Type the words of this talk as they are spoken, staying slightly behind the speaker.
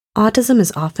Autism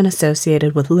is often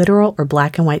associated with literal or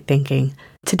black and white thinking.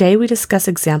 Today we discuss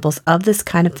examples of this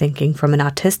kind of thinking from an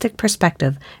autistic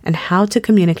perspective and how to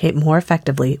communicate more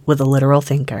effectively with a literal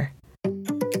thinker.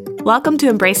 Welcome to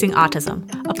Embracing Autism,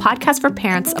 a podcast for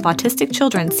parents of autistic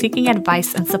children seeking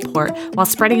advice and support while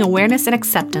spreading awareness and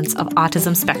acceptance of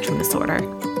autism spectrum disorder.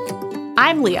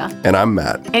 I'm Leah. And I'm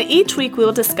Matt. And each week we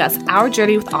will discuss our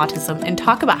journey with autism and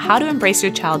talk about how to embrace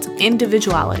your child's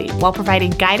individuality while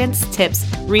providing guidance, tips,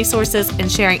 resources,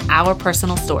 and sharing our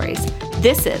personal stories.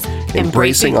 This is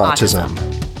Embracing Autism.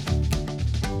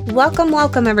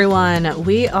 Welcome, everyone.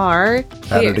 We are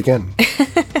At it again.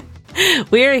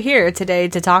 We are here today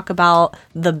to talk about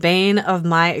the bane of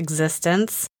my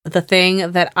existence, the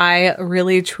thing that I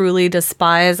really truly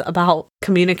despise about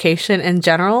communication in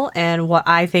general, and what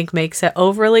I think makes it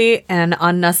overly and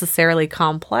unnecessarily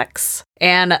complex.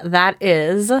 And that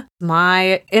is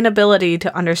my inability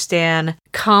to understand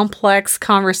complex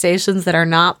conversations that are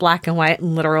not black and white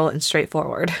and literal and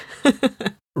straightforward.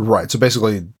 Right. So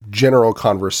basically, general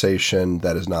conversation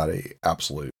that is not a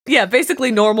absolute. Yeah,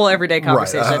 basically normal everyday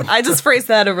conversation. Right. I just phrased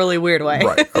that in a really weird way.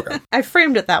 Right. Okay. I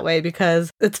framed it that way because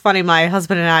it's funny. My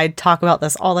husband and I talk about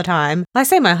this all the time. I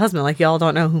say my husband like y'all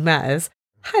don't know who Matt is.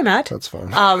 Hi, Matt. That's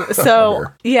fine.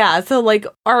 So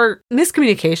our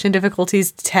miscommunication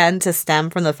difficulties tend to stem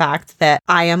from the fact that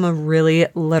I am a really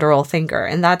literal thinker.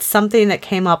 And that's something that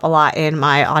came up a lot in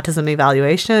my autism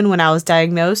evaluation when I was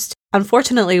diagnosed.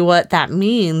 Unfortunately, what that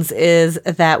means is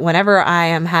that whenever I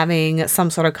am having some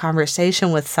sort of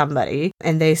conversation with somebody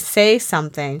and they say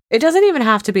something, it doesn't even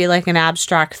have to be like an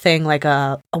abstract thing, like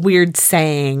a weird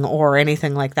saying or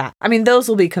anything like that. I mean, those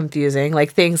will be confusing,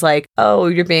 like things like, oh,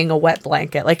 you're being a wet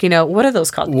blanket. Like, what are those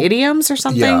called? Idioms or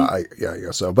something? Yeah, I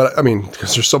guess so. But I mean,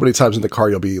 because there's so many times in the car,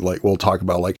 you'll be like, we'll talk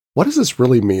about like, what does this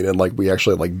really mean? And like, we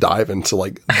actually like dive into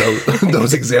like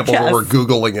those examples Yes. where we're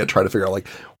Googling it, trying to figure out like,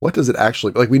 what does it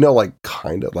actually, like, we know like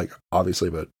kind of like, obviously,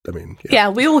 but I mean. Yeah,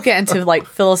 we will get into like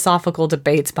philosophical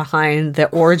debates behind the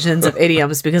origins of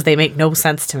idioms because they make no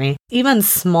sense to me. Even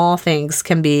small things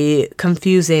can be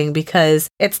confusing because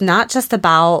it's not just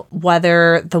about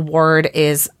whether the word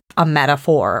is a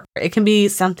metaphor. It can be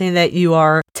something that you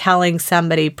are telling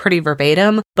somebody pretty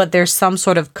verbatim, but there's some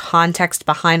sort of context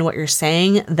behind what you're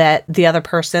saying that the other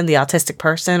person, the autistic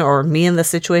person, or me in this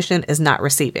situation is not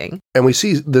receiving. And we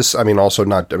see this, I mean, also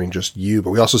not, I mean, just you,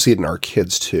 but we also see it in our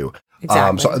kids too.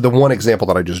 Exactly. So the one example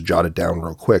that I just jotted down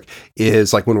real quick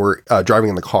is like when we're driving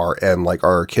in the car and like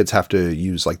our kids have to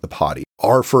use like the potty.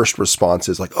 Our first response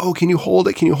is like, oh, can you hold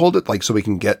it? Can you hold it? Like, so we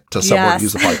can get to somewhere to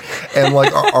use the potty. And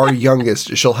like our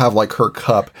youngest, she'll have like her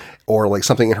cup or like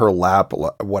something in her lap,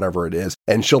 whatever it is.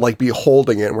 And she'll like be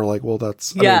holding it. And we're like, well,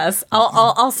 that's. Yes.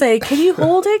 I'll say, can you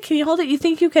hold it? Can you hold it? You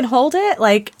think you can hold it?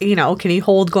 Like, can you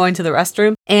hold going to the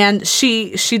restroom? And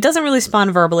she doesn't really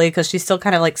respond verbally because she's still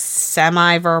kind of like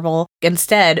semi-verbal.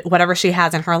 Instead, whatever she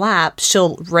has in her lap,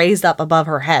 she'll raise up above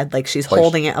her head. Like she's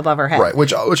holding it above her head. Right.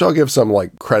 Which I'll give some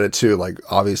like credit to, like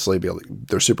obviously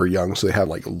they're super young. So they have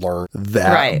like learned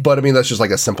that. Right. But I mean, that's just like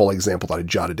a simple example that I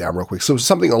jotted down real quick. So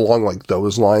something along like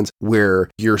those lines where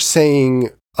you're saying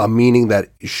a meaning that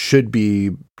should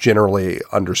be generally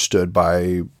understood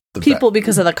by the people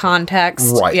because of the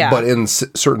context. Right. Yeah. But in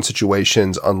certain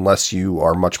situations, unless you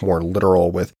are much more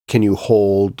literal with, can you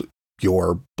hold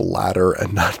your bladder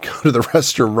and not go to the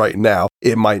restroom right now,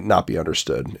 it might not be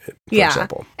understood, for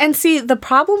example. And see, the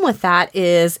problem with that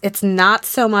is it's not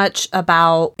so much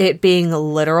about it being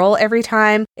literal every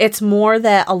time. It's more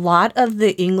that a lot of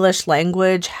the English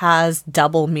language has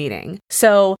double meaning.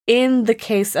 So in the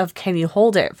case of can you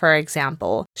hold it, for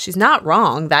example, she's not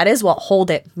wrong. That is what hold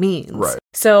it means. Right.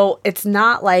 So it's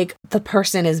not like the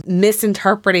person is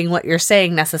misinterpreting what you're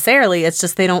saying necessarily. It's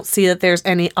just they don't see that there's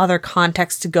any other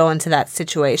context to go into that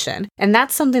situation. And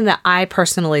that's something that I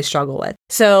personally struggle with.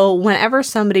 So whenever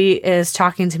somebody is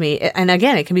talking to me, and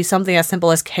again, it can be something as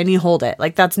simple as, can you hold it?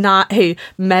 Like that's not a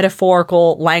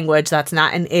metaphorical language. That's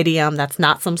not an idiom. That's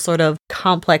not some sort of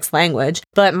complex language.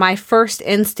 But my first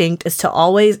instinct is to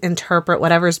always interpret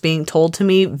whatever's being told to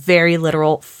me very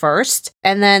literal first.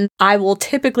 And then I will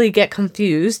typically get confused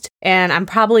and I'm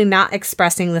probably not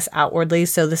expressing this outwardly.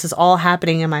 So this is all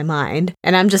happening in my mind.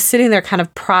 And I'm just sitting there kind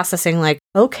of processing like,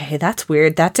 okay, that's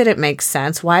weird. That didn't make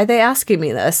sense. Why are they asking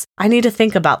me this? I need to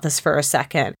think about this for a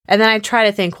second. And then I try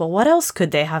to think, well, what else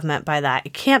could they have meant by that?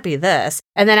 It can't be this.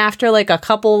 And then after like a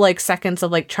couple like seconds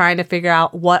of like trying to figure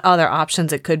out what other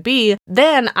options it could be,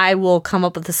 then I will come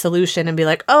up with a solution and be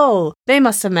like, oh, they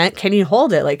must have meant, can you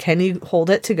hold it? Like, can you hold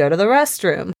it to go to the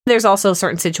restroom? There's also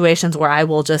certain situations where I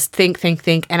will just think,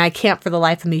 and I can't for the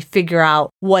life of me figure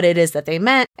out what it is that they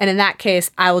meant. And in that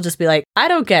case, I will just be like, I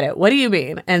don't get it. What do you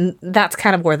mean? And that's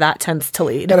kind of where that tends to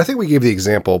lead. And I think we gave the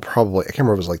example probably, I can't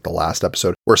remember if it was like the last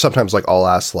episode, where sometimes like I'll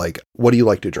ask like, what do you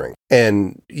like to drink?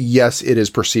 And yes, it is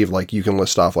perceived like you can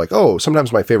list off like, oh,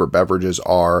 sometimes my favorite beverages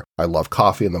are, I love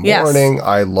coffee in the morning. Yes.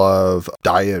 I love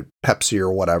Diet Pepsi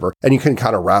or whatever. And you can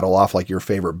kind of rattle off like your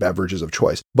favorite beverages of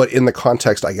choice. But in the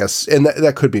context, I guess, and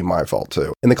that could be my fault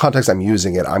too. In the context I'm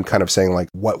using it, I'm kind of saying like,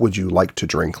 what would you like to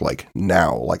drink like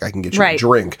now? Like I can get you a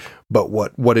drink, but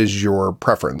what is your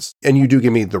preference? And you do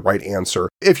give me the right answer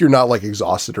if you're not like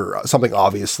exhausted or something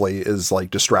obviously is like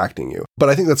distracting you. But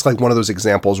I think that's like one of those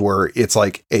examples where it's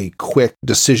like a quick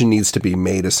decision needs to be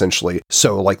made essentially.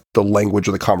 So like the language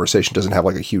of the conversation doesn't have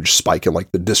like a huge spike in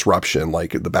like the disruption,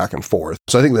 like the back and forth.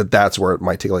 So I think that's where it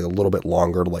might take like a little bit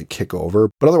longer to like kick over.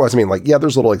 But otherwise, I mean, like, yeah,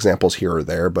 there's little examples here or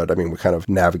there, but I mean, we kind of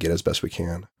navigate as best we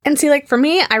can. And see, like for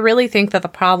me, I really think that the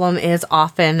problem is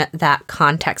often that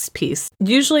context piece.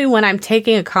 Usually when I'm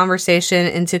taking a conversation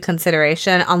into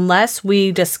consideration, unless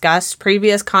we discussed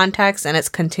previous context and it's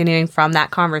continuing from that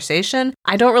conversation,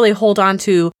 I don't really hold on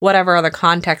to whatever other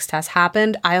context has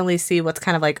happened. I only see what's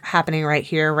kind of like happening right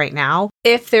here, right now.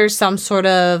 If there's some sort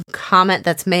of comment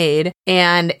that's made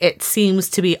and it seems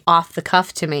to be off the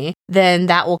cuff to me, then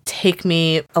that will take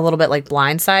me a little bit like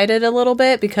blindsided a little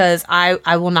bit because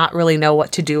I will not really know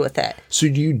what to do with it. So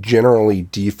do you generally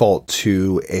default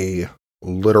to a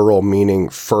literal meaning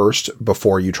first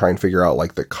before you try and figure out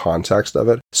like the context of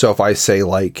it? So if I say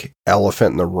like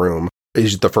elephant in the room,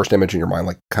 is the first image in your mind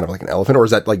like kind of like an elephant, or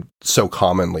is that like so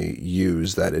commonly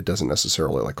used that it doesn't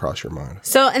necessarily like cross your mind?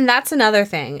 So, and that's another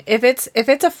thing. If it's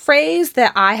a phrase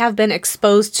that I have been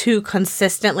exposed to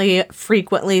consistently,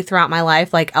 frequently throughout my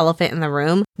life, like elephant in the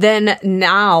room, then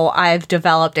now I've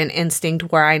developed an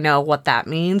instinct where I know what that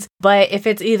means. But if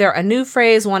it's either a new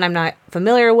phrase, one I'm not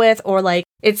familiar with, or like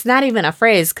it's not even a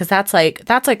phrase because that's like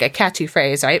a catchy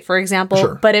phrase, right? For example,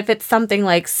 sure. But if it's something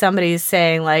like somebody's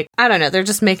saying like, I don't know, they're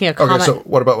just making a comment. Okay, so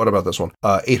what about this one?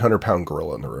 800-pound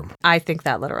gorilla in the room. I think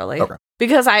that literally. Okay.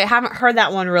 Because I haven't heard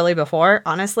that one really before,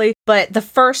 honestly. But the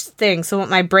first thing, so what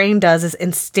my brain does is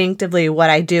instinctively what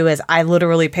I do is I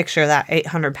literally picture that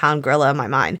 800-pound gorilla in my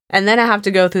mind. And then I have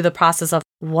to go through the process of,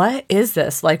 what is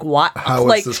this? Like, what? How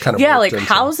like, is this kind of like, into?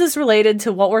 How is this related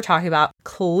to what we're talking about?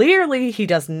 Clearly, he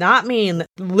does not mean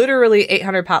literally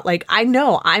 800 pounds. Like, I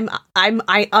know,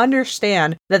 I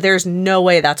understand that there's no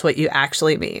way that's what you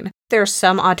actually mean. There's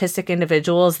some autistic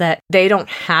individuals that they don't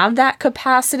have that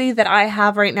capacity that I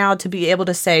have right now to be able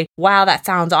to say, wow, that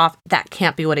sounds off. That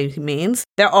can't be what he means.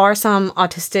 There are some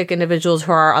autistic individuals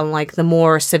who are on like the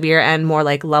more severe end, more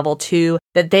like level 2,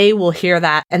 that they will hear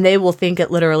that and they will think it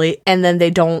literally, and then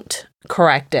they don't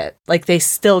correct it. Like they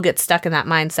still get stuck in that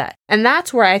mindset. And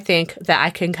that's where I think that I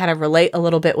can kind of relate a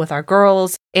little bit with our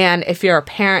girls. And if you're a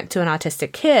parent to an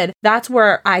autistic kid, that's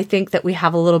where I think that we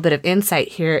have a little bit of insight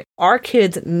here. Our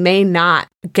kids may not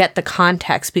get the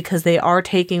context because they are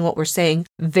taking what we're saying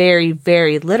very,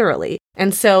 very literally.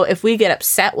 And so if we get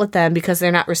upset with them because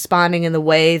they're not responding in the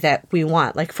way that we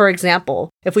want, like for example,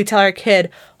 if we tell our kid,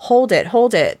 hold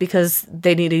it because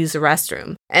they need to use the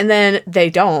restroom, and then they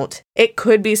don't, it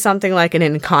could be something like an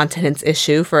incontinence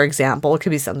issue, for example. It could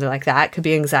be something like that. It could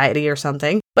be anxiety or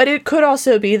something. But it could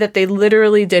also be that they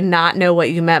literally did not know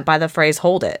what you meant by the phrase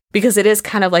hold it, because it is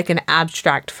kind of like an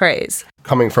abstract phrase.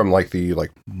 Coming from like the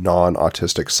like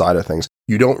non-autistic side of things,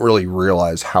 you don't really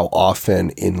realize how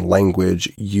often in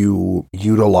language you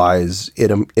utilize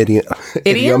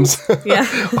idioms. Yeah.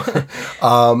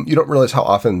 You don't realize how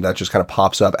often that just kind of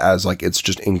pops up as like it's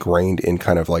just ingrained in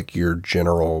kind of like your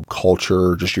general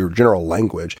culture, just your general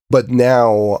language. But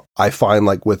now I find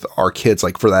like with our kids,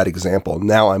 like for that example,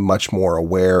 now I'm much more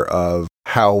aware of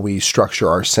how we structure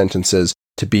our sentences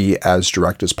to be as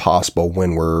direct as possible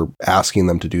when we're asking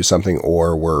them to do something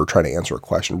or we're trying to answer a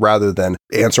question, rather than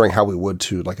answering how we would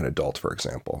to like an adult, for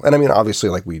example. And I mean, obviously,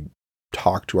 like we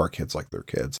talk to our kids like they're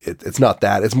kids. It's not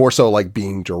that. It's more so like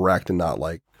being direct and not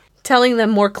like telling them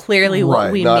more clearly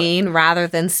what we mean, rather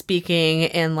than speaking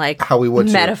in like how we would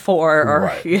metaphor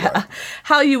or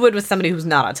how you would with somebody who's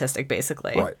not autistic,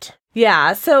 basically. Right.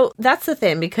 Yeah, so that's the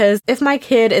thing, because if my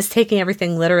kid is taking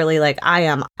everything literally like I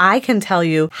am, I can tell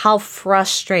you how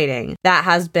frustrating that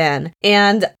has been.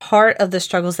 And part of the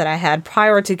struggles that I had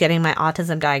prior to getting my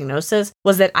autism diagnosis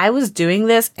was that I was doing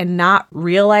this and not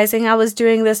realizing I was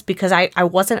doing this because I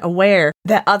wasn't aware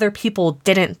that other people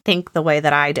didn't think the way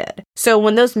that I did. So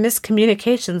when those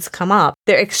miscommunications come up,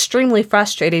 they're extremely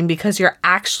frustrating because you're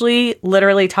actually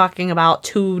literally talking about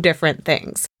two different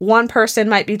things. One person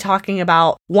might be talking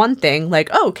about one thing, like,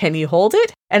 oh, can you hold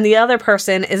it? And the other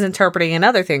person is interpreting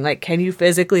another thing, like, can you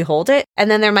physically hold it? And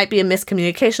then there might be a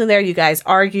miscommunication there. You guys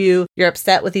argue, you're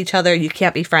upset with each other, you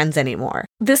can't be friends anymore.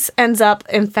 This ends up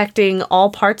infecting all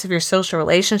parts of your social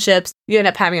relationships. You end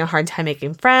up having a hard time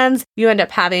making friends. You end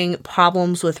up having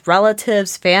problems with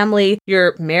relatives, family,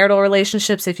 your marital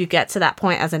relationships if you get to that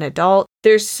point as an adult.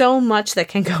 There's so much that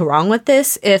can go wrong with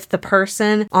this if the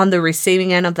person on the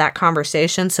receiving end of that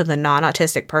conversation, so the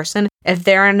non-autistic person, if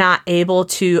they're not able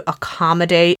to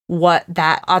accommodate what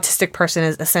that autistic person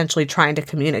is essentially trying to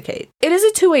communicate. It is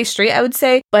a two-way street, I would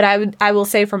say, but I will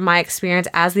say from my experience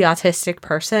as the autistic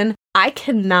person, I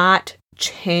cannot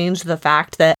change the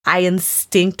fact that I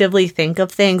instinctively think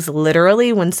of things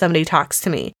literally when somebody talks to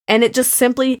me. And it just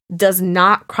simply does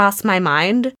not cross my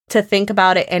mind to think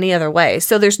about it any other way.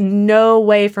 So there's no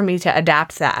way for me to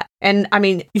adapt that. And I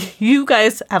mean, you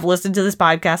guys have listened to this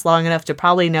podcast long enough to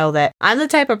probably know that I'm the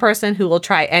type of person who will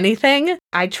try anything.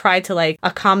 I try to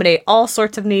accommodate all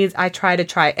sorts of needs. I try to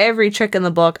try every trick in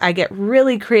the book. I get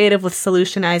really creative with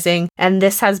solutionizing. And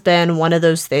this has been one of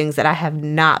those things that I have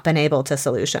not been able to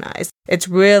solutionize. It's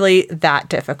really that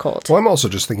difficult. Well, I'm also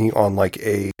just thinking on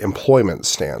a employment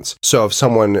stance. So if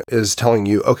someone is telling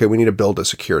you, okay, we need to build a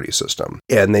security system,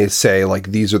 and they say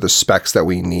these are the specs that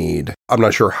we need, I'm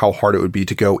not sure how hard it would be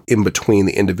to go in between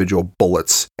the individual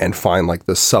bullets and find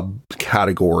the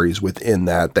subcategories within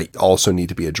that also need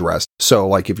to be addressed.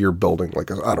 So if you're building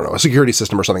a security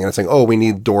system or something, and it's saying, oh, we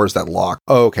need doors that lock.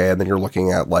 Oh, okay. And then you're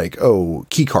looking at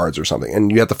key cards or something.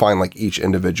 And you have to find each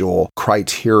individual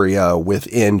criteria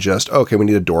within just, okay, we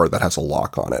need a door that has a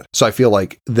lock on it. So I feel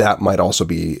like that might also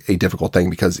be a difficult thing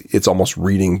because it's almost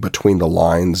reading between the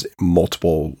lines,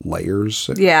 multiple layers.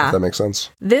 Yeah. If that makes sense.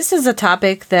 This is a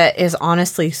topic that is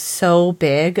honestly so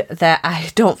big that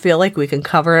I don't feel like we can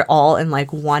cover it all in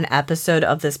one episode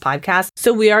of this podcast.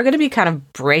 So we are going to be kind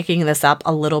of breaking this up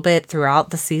a little bit throughout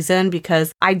the season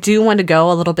because I do want to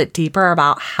go a little bit deeper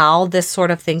about how this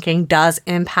sort of thinking does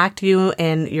impact you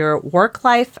in your work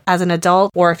life as an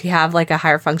adult, or if you have a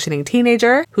higher functioning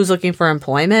teenager who's looking for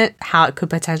employment, how it could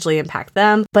potentially impact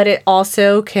them. But it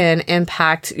also can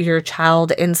impact your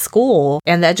child in school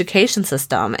and the education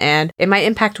system, and it might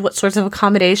impact what sorts of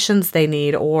accommodations they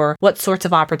need or what sorts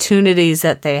of opportunities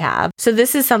that they have. So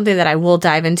this is something that I will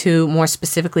dive into more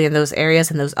specifically in those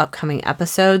areas in those upcoming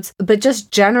episodes. But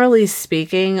just generally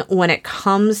speaking, when it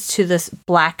comes to this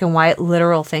black and white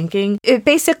literal thinking, it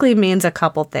basically means a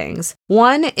couple things.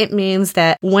 One, it means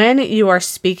that when you are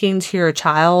speaking to your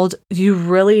child, you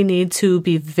really need to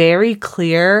be very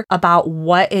clear about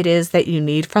what it is that you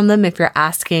need from them if you're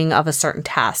asking of a certain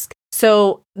task.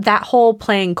 So that whole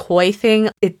playing coy thing,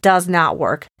 it does not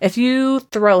work. If you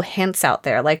throw hints out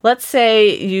there, let's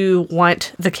say you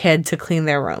want the kid to clean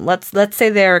their room. Let's say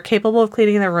they're capable of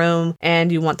cleaning their room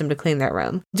and you want them to clean their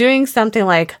room. Doing something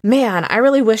like, man, I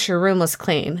really wish your room was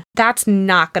clean. That's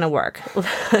not going to work.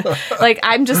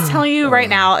 I'm just telling you right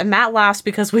now, and Matt laughs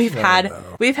because we've had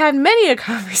many a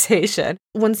conversation.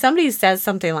 When somebody says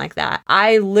something like that,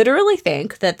 I literally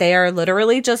think that they are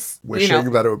literally just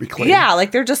wishing that it would be clean. Yeah,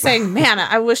 they're just saying, man,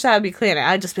 I wish that would be clean.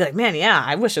 I'd just be like, man, yeah,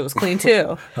 I wish it was clean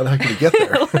too. How the heck did we get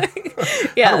there?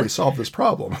 Yeah. How do we solve this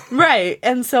problem? Right.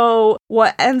 And so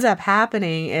what ends up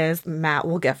happening is Matt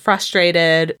will get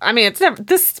frustrated. I mean, it's never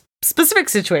this specific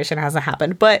situation hasn't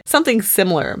happened, but something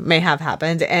similar may have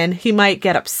happened, and he might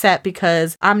get upset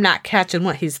because I'm not catching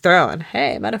what he's throwing.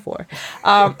 Hey, metaphor.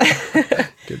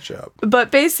 Good job. But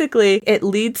basically, it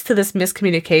leads to this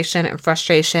miscommunication and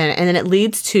frustration, and then it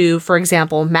leads to, for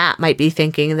example, Matt might be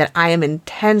thinking that I am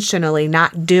intentionally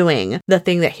not doing the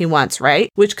thing that he wants, right?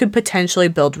 Which could potentially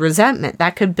build resentment.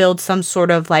 That could build some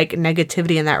sort of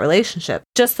negativity in that relationship,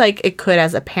 just like it could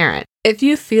as a parent. If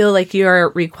you feel like you're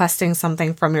requesting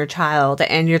something from your child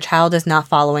and your child is not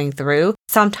following through,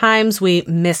 sometimes we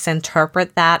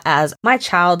misinterpret that as my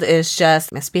child is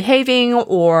just misbehaving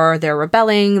or they're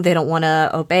rebelling. They don't want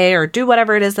to obey or do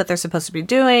whatever it is that they're supposed to be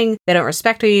doing. They don't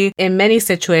respect me. In many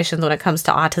situations when it comes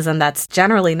to autism, that's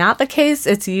generally not the case.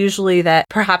 It's usually that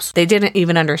perhaps they didn't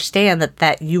even understand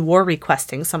that you were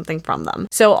requesting something from them.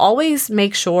 So always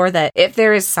make sure that if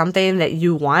there is something that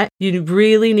you want, you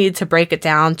really need to break it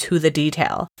down to the the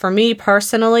detail. For me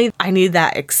personally, I need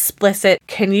that explicit,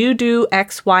 can you do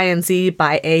X, Y, and Z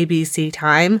by A, B, C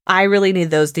time? I really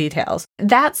need those details.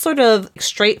 That's sort of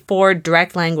straightforward,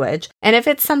 direct language. And if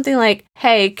it's something like,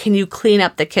 hey, can you clean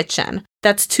up the kitchen?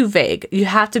 That's too vague. You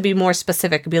have to be more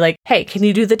specific and be like, hey, can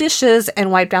you do the dishes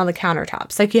and wipe down the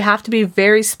countertops? Like, you have to be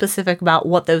very specific about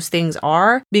what those things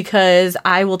are, because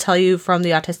I will tell you from the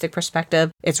autistic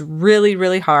perspective, it's really,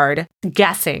 really hard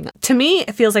guessing. To me,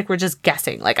 it feels like we're just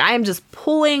guessing. Like, I am just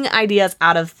pulling ideas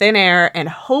out of thin air and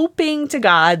hoping to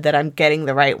God that I'm getting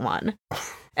the right one.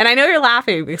 And I know you're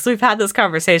laughing because we've had this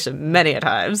conversation many a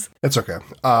times. It's okay.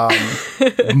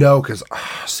 No, because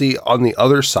see, on the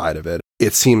other side of it,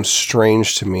 it seems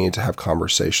strange to me to have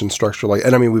conversation structure like,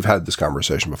 and I mean, we've had this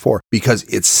conversation before, because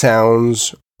it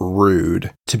sounds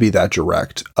rude to be that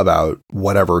direct about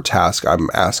whatever task I'm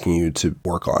asking you to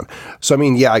work on. So, I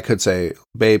mean, yeah, I could say,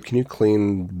 babe, can you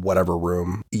clean whatever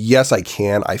room? Yes, I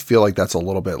can. I feel like that's a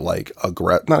little bit like,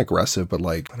 not aggressive, but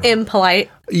like... impolite.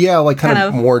 Yeah, like kind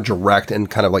of more direct and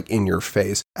kind of like in your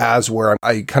face, as where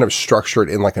I kind of structure it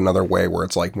in like another way where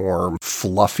it's like more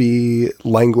fluffy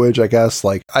language, I guess.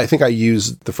 Like, I think I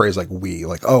use the phrase like we,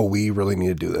 like, oh, we really need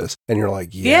to do this. And you're like,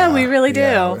 yeah, we really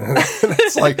do.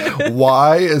 It's like,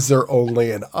 why is there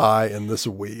only an I in this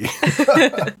we?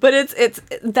 But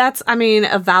that's, I mean,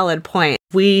 a valid point.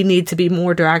 We need to be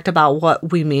more direct about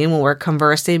what we mean when we're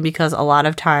conversing, because a lot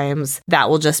of times that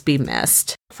will just be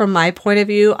missed. From my point of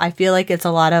view, I feel like it's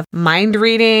a lot of mind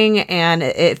reading, and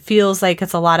it feels like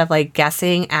it's a lot of like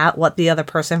guessing at what the other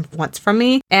person wants from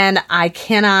me. And I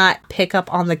cannot pick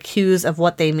up on the cues of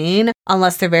what they mean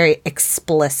unless they're very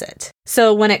explicit.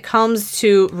 So when it comes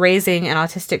to raising an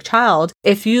autistic child,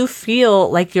 if you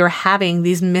feel like you're having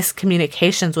these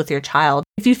miscommunications with your child,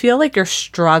 if you feel like you're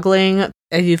struggling,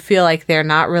 if you feel like they're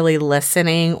not really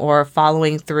listening or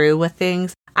following through with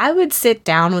things, I would sit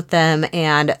down with them,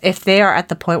 and if they are at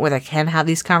the point where they can have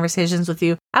these conversations with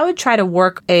you, I would try to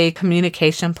work a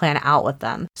communication plan out with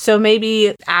them. So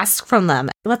maybe ask from them.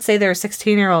 Let's say they're a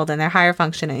 16-year-old and they're higher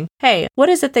functioning. Hey, what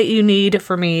is it that you need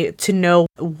for me to know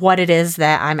what it is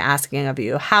that I'm asking of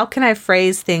you? How can I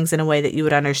phrase things in a way that you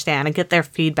would understand, and get their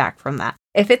feedback from that?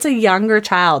 If it's a younger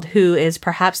child who is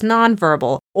perhaps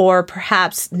nonverbal or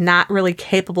perhaps not really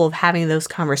capable of having those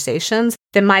conversations,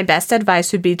 then my best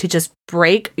advice would be to just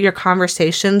break your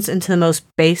conversations into the most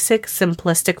basic,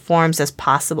 simplistic forms as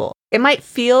possible. It might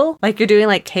feel like you're doing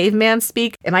like caveman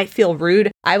speak. It might feel rude.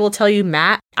 I will tell you,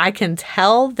 Matt, I can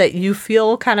tell that you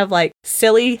feel kind of like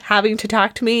silly having to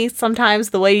talk to me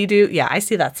sometimes the way you do. Yeah, I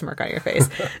see that smirk on your face.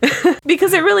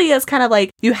 Because it really is kind of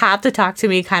like you have to talk to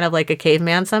me kind of like a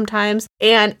caveman sometimes.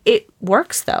 And it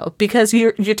works though, because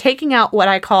you're taking out what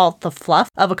I call the fluff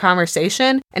of a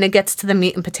conversation, and it gets to the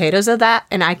meat and potatoes of that,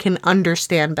 and I can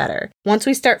understand better. Once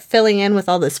we start filling in with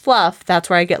all this fluff, that's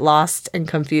where I get lost and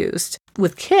confused.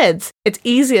 With kids, it's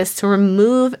easiest to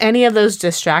remove any of those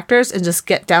distractors and just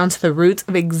get down to the roots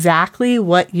of exactly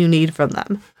what you need from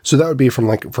them. So that would be from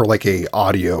like, for like a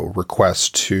audio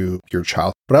request to your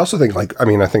child. But I also think like, I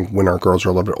mean, I think when our girls are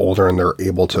a little bit older and they're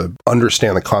able to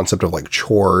understand the concept of like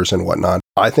chores and whatnot,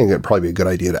 I think it'd probably be a good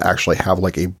idea to actually have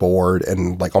like a board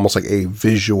and like almost like a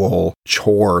visual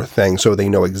chore thing, so they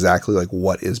know exactly like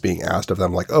what is being asked of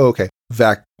them. Like, oh, okay,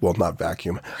 not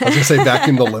vacuum. I was going to say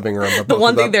vacuum the living room. But the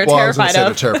one thing they're terrified of.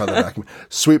 They're terrified of the vacuum.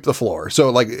 Sweep the floor. So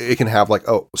like it can have like,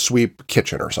 oh, sweep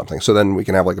kitchen or something. So then we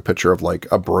can have like a picture of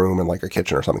like a broom and like a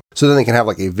kitchen or something. So then they can have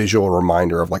like a visual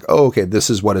reminder of like, oh, okay, this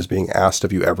is what is being asked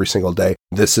of you every single day.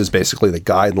 This is basically the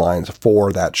guidelines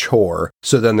for that chore.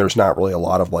 So then there's not really a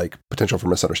lot of like potential for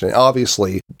misunderstanding.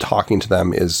 Obviously, talking to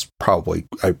them is probably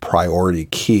a priority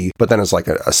key, but then as like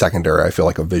a secondary, I feel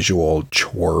like a visual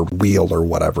chore wheel or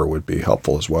whatever would be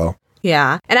helpful as well.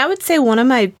 Yeah. And I would say one of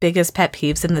my biggest pet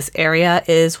peeves in this area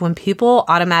is when people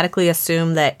automatically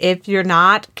assume that if you're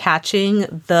not catching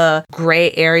the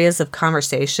gray areas of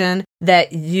conversation,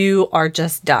 that you are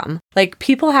just dumb. Like,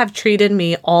 people have treated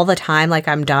me all the time like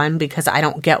I'm dumb because I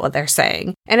don't get what they're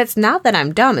saying. And it's not that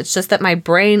I'm dumb. It's just that my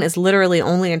brain is literally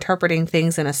only interpreting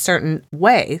things in a certain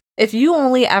way. If you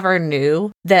only ever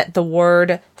knew that the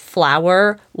word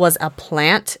flower was a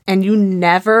plant and you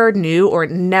never knew or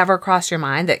never crossed your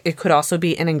mind that it could also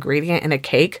be an ingredient in a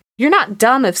cake, you're not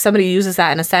dumb if somebody uses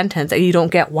that in a sentence and you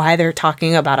don't get why they're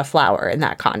talking about a flower in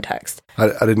that context. I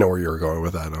didn't know where you were going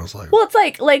with that. And I was like, well, it's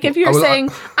like if you're saying,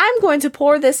 I'm going to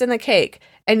pour this in the cake,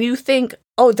 and you think,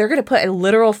 oh, they're going to put a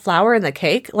literal flower in the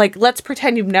cake? Like, let's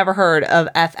pretend you've never heard of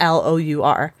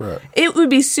FLOUR. Right. It would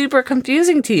be super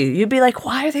confusing to you. You'd be like,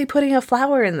 why are they putting a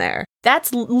flower in there?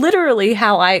 That's literally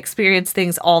how I experience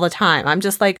things all the time. I'm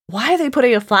just like, why are they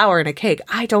putting a flower in a cake?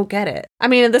 I don't get it. I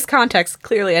mean, in this context,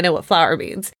 clearly I know what flower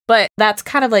means, but that's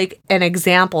kind of like an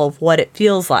example of what it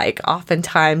feels like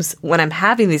oftentimes when I'm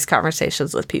having these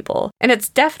conversations with people. And it's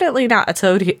definitely not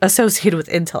associated with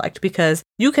intellect, because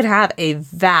you can have a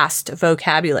vast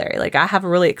vocabulary. Like, I have a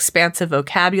really expansive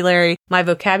vocabulary. My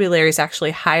vocabulary is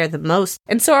actually higher than most.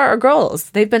 And so are our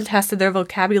girls. They've been tested. Their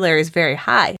vocabulary is very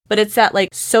high, but it's that like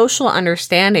social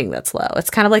understanding that's low. It's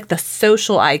kind of like the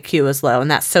social IQ is low, and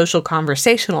that social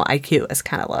conversational IQ is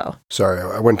kind of low. Sorry,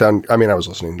 I went down. I mean, I was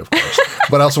listening, of course,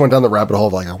 but I also went down the rabbit hole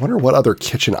of like, I wonder what other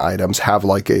kitchen items have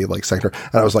like a like sector.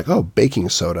 And I was like, oh, baking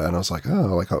soda, and I was like,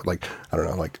 oh, like I don't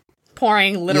know, like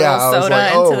pouring literal soda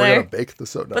into there. We're gonna bake the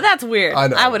soda. But that's weird.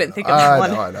 I wouldn't think of that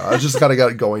one. I know. I just kind of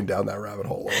got going down that rabbit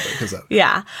hole a little bit.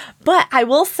 Yeah. But I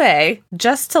will say,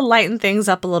 just to lighten things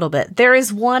up a little bit, there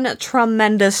is one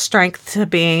tremendous strength to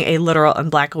being a literal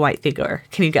and black and white thinker.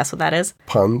 Can you guess what that is?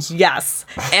 Puns? Yes.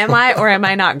 Am I or am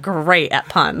I not great at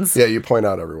puns? Yeah, you point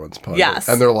out everyone's puns. Yes.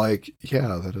 And they're like,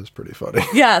 yeah, that is pretty funny.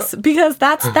 Yes, because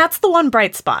that's the one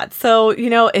bright spot. So,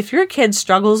 if your kid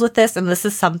struggles with this and this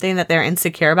is something that they're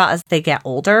insecure about as they get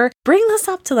older, bring this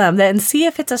up to them and see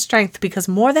if it's a strength, because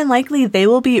more than likely they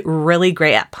will be really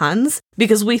great at puns,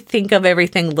 because we think of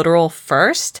everything literal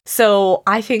first. So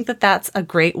I think that that's a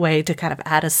great way to kind of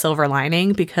add a silver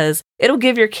lining, because it'll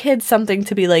give your kids something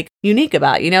to be like unique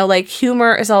about. Like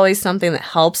humor is always something that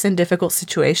helps in difficult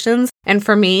situations. And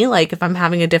for me, like if I'm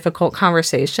having a difficult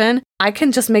conversation, I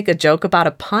can just make a joke about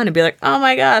a pun and be like, oh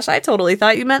my gosh, I totally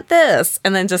thought you meant this.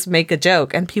 And then just make a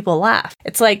joke and people laugh.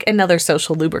 It's like another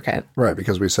social lubricant. Right,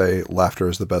 because we say laughter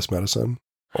is the best medicine.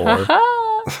 Or...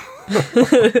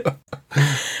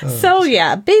 So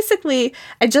yeah, basically,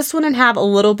 I just want to have a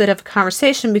little bit of a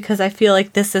conversation, because I feel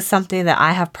like this is something that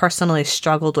I have personally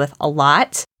struggled with a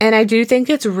lot. And I do think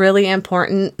it's really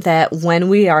important that when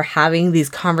we are having these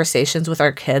conversations with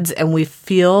our kids and we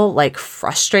feel like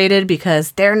frustrated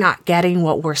because they're not getting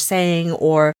what we're saying,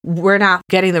 or we're not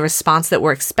getting the response that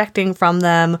we're expecting from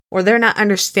them, or they're not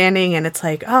understanding, and it's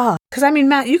like, oh, because I mean,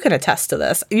 Matt, you can attest to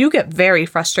this. You get very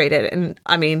frustrated, and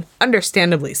I mean,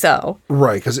 understandably so.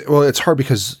 Right, because, well, it's hard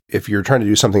because if you're trying to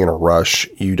do something in a rush,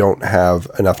 you don't have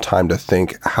enough time to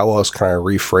think, how else can I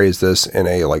rephrase this in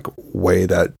a like way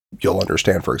that you'll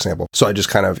understand, for example. So I just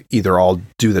kind of either I'll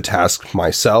do the task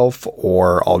myself,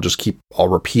 or I'll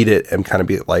repeat it and kind of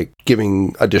be like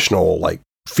giving additional like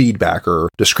feedback or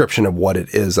description of what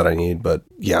it is that I need. But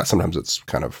yeah, sometimes it's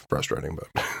kind of frustrating.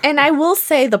 But and I will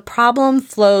say the problem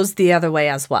flows the other way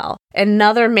as well.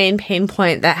 Another main pain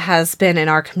point that has been in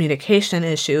our communication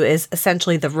issue is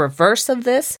essentially the reverse of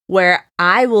this, where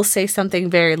I will say something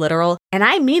very literal and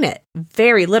I mean it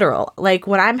very literal. Like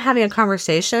when I'm having a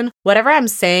conversation, whatever I'm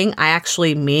saying, I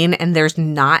actually mean, and there's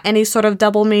not any sort of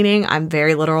double meaning. I'm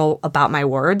very literal about my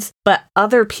words, but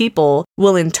other people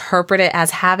will interpret it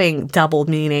as having double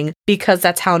meaning because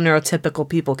that's how neurotypical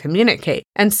people communicate.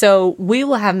 And so we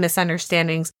will have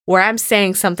misunderstandings where I'm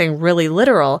saying something really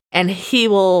literal and he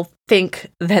will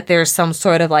think that there's some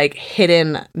sort of like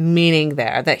hidden meaning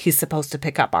there that he's supposed to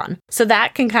pick up on. So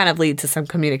that can kind of lead to some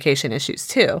communication issues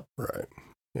too. Right.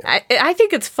 Yeah. I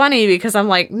think it's funny because I'm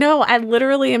like, no, I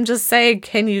literally am just saying,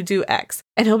 can you do X?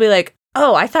 And he'll be like,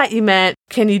 oh, I thought you meant,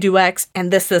 can you do X?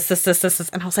 And this.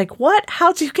 And I was like, what?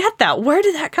 How'd you get that? Where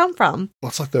did that come from? Well,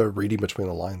 it's like the reading between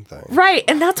the line thing. Right.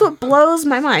 And that's what blows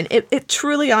my mind. It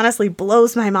truly, honestly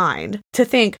blows my mind to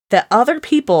think that other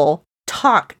people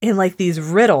talk in like these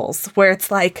riddles where it's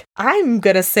like, I'm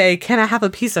gonna say, can I have a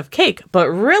piece of cake? But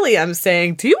really I'm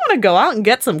saying, do you want to go out and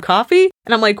get some coffee?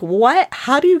 And I'm like, what?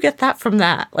 How do you get that from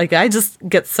that? Like, I just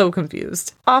get so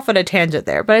confused. Off on a tangent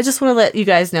there, but I just want to let you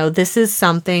guys know this is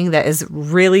something that is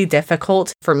really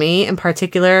difficult for me in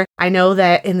particular. I know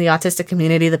that in the autistic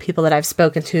community, the people that I've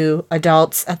spoken to,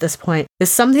 adults at this point,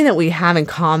 is something that we have in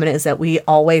common is that we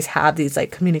always have these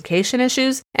like communication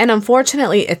issues. And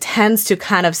unfortunately, it tends to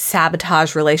kind of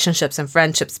sabotage relationships and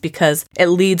friendships because it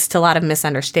leads to a lot of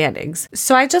misunderstandings.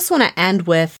 So I just want to end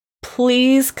with,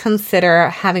 please consider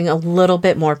having a little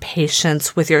bit more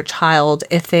patience with your child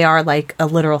if they are like a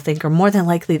literal thinker. More than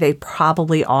likely, they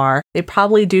probably are. They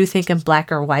probably do think in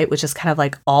black or white, which is kind of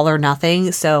like all or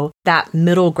nothing. So that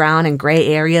middle ground and gray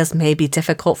areas may be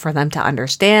difficult for them to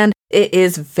understand. It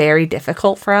is very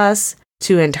difficult for us.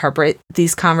 to interpret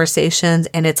these conversations,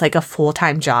 and it's like a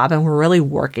full-time job and we're really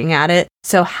working at it.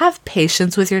 So have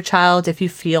patience with your child if you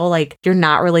feel like you're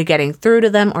not really getting through to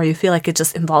them, or you feel like it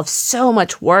just involves so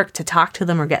much work to talk to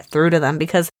them or get through to them,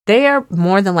 because they are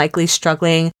more than likely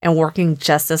struggling and working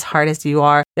just as hard as you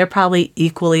are. They're probably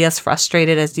equally as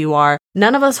frustrated as you are.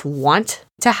 None of us want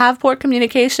to have poor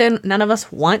communication. None of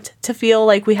us want to feel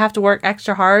like we have to work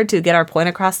extra hard to get our point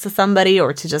across to somebody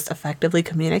or to just effectively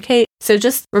communicate. So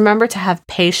just remember to have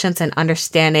patience and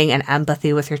understanding and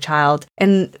empathy with your child,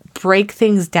 and break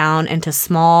things down into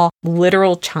small,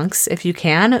 literal chunks if you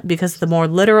can, because the more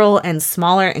literal and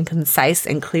smaller and concise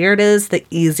and clear it is, the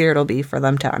easier it'll be for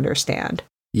them to understand.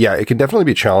 Yeah, it can definitely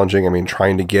be challenging. I mean,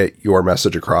 trying to get your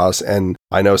message across. And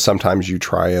I know sometimes you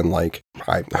try and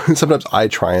sometimes I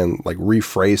try and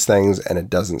rephrase things, and it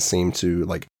doesn't seem to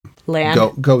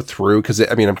go through, because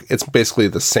it's basically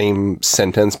the same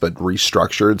sentence but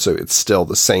restructured, so it's still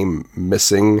the same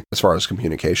missing as far as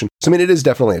communication. So I mean, it is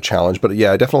definitely a challenge, but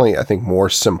yeah, definitely I think more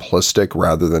simplistic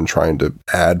rather than trying to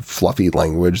add fluffy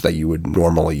language that you would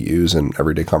normally use in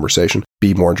everyday conversation.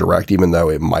 Be more direct, even though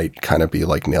it might kind of be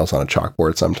like nails on a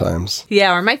chalkboard sometimes.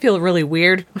 Yeah, or it might feel really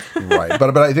weird. Right,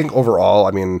 but I think overall,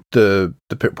 I mean, the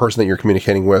person that you're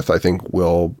communicating with, I think,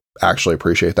 will actually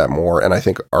appreciate that more. And I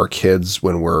think our kids,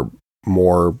 when we're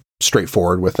more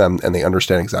straightforward with them and they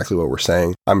understand exactly what we're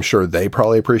saying, I'm sure they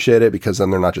probably appreciate it, because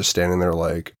then they're not just standing there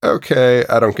like, okay,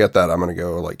 I don't get that, I'm going to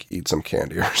go eat some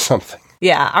candy or something.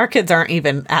 Yeah, our kids aren't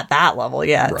even at that level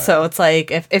yet. Right. So it's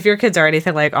like, if your kids are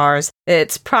anything like ours,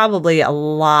 it's probably a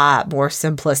lot more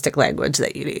simplistic language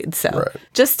that you need. So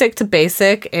just stick to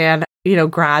basic, and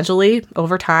gradually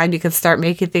over time, you can start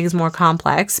making things more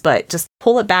complex, but just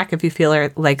pull it back if you feel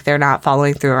like they're not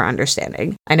following through or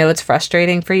understanding. I know it's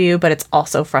frustrating for you, but it's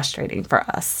also frustrating for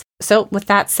us. So with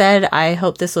that said, I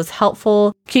hope this was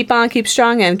helpful. Keep on, keep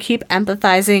strong, and keep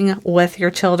empathizing with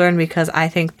your children, because I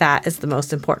think that is the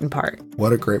most important part.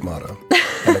 What a great motto.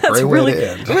 And a great way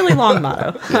to end. Really long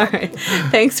motto. Yeah. All right.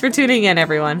 Thanks for tuning in,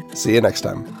 everyone. See you next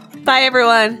time. Bye,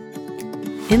 everyone.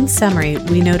 In summary,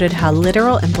 we noted how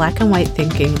literal and black and white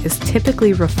thinking is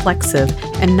typically reflexive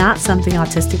and not something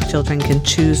autistic children can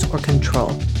choose or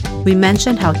control. We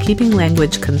mentioned how keeping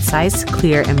language concise,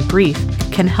 clear, and brief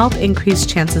can help increase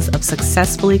chances of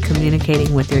successfully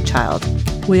communicating with your child.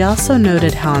 We also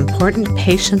noted how important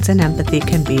patience and empathy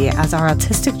can be, as our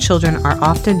autistic children are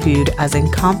often viewed as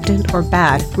incompetent or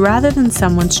bad, rather than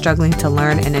someone struggling to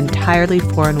learn an entirely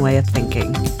foreign way of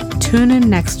thinking. Tune in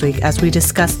next week as we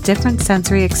discuss different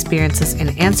sensory experiences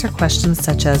and answer questions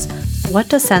such as, what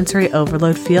does sensory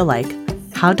overload feel like?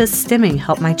 How does stimming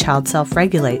help my child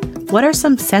self-regulate? What are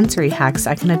some sensory hacks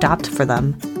I can adopt for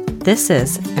them? This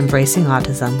is Embracing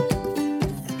Autism.